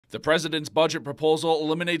The president's budget proposal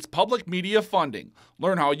eliminates public media funding.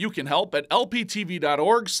 Learn how you can help at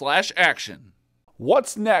lptv.org/action.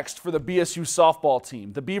 What's next for the BSU softball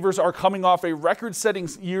team? The Beavers are coming off a record-setting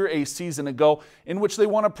year a season ago in which they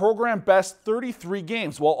won a program-best 33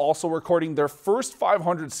 games while also recording their first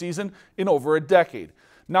 500 season in over a decade.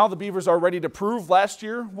 Now the Beavers are ready to prove last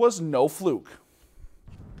year was no fluke.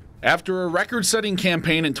 After a record-setting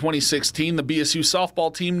campaign in 2016, the BSU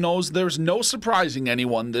softball team knows there's no surprising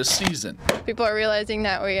anyone this season. People are realizing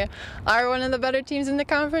that we are one of the better teams in the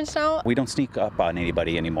conference now. We don't sneak up on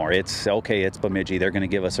anybody anymore. It's okay, it's Bemidji. They're going to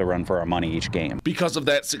give us a run for our money each game. Because of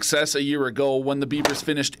that success a year ago when the Beavers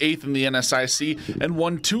finished 8th in the NSIC and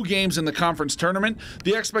won 2 games in the conference tournament,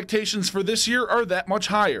 the expectations for this year are that much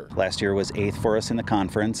higher. Last year was 8th for us in the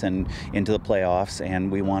conference and into the playoffs,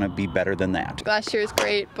 and we want to be better than that. Last year was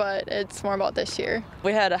great, but it's more about this year.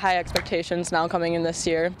 We had high expectations now coming in this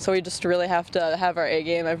year, so we just really have to have our A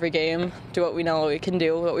game every game, do what we know we can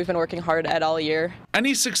do, what we've been working hard at all year.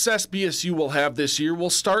 Any success BSU will have this year will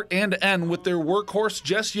start and end with their workhorse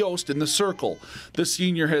Jess Yost in the circle. The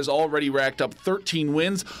senior has already racked up 13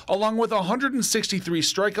 wins, along with 163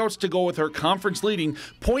 strikeouts to go with her conference-leading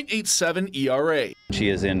 .87 ERA. She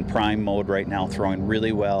is in prime mode right now, throwing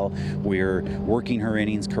really well. We're working her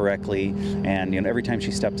innings correctly, and every time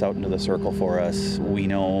she steps out into the circle for us, we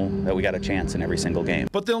know that we got a chance in every single game.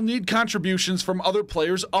 But they'll need contributions from other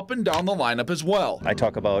players up and down the lineup as well. I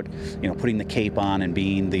talk about, putting the cape on and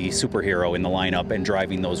being the superhero in the lineup and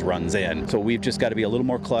driving those runs in. So we've just got to be a little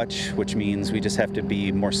more clutch, which means we just have to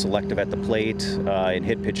be more selective at the plate and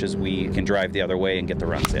hit pitches we can drive the other way and get the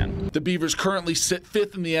runs in. The Beavers currently sit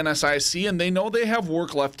 5th in the NSIC, and they know they have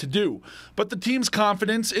work left to do. But the team's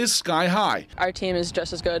confidence is sky high. Our team is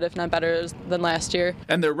just as good, if not better, than last year.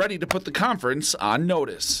 And they're ready to put the conference on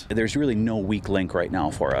notice. There's really no weak link right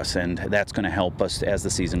now for us, and that's going to help us as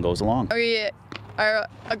the season goes along. We are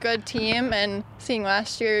a good team, and seeing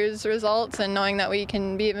last year's results and knowing that we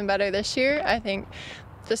can be even better this year, I think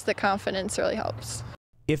just the confidence really helps.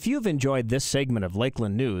 If you've enjoyed this segment of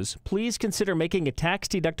Lakeland News, please consider making a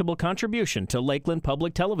tax-deductible contribution to Lakeland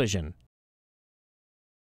Public Television.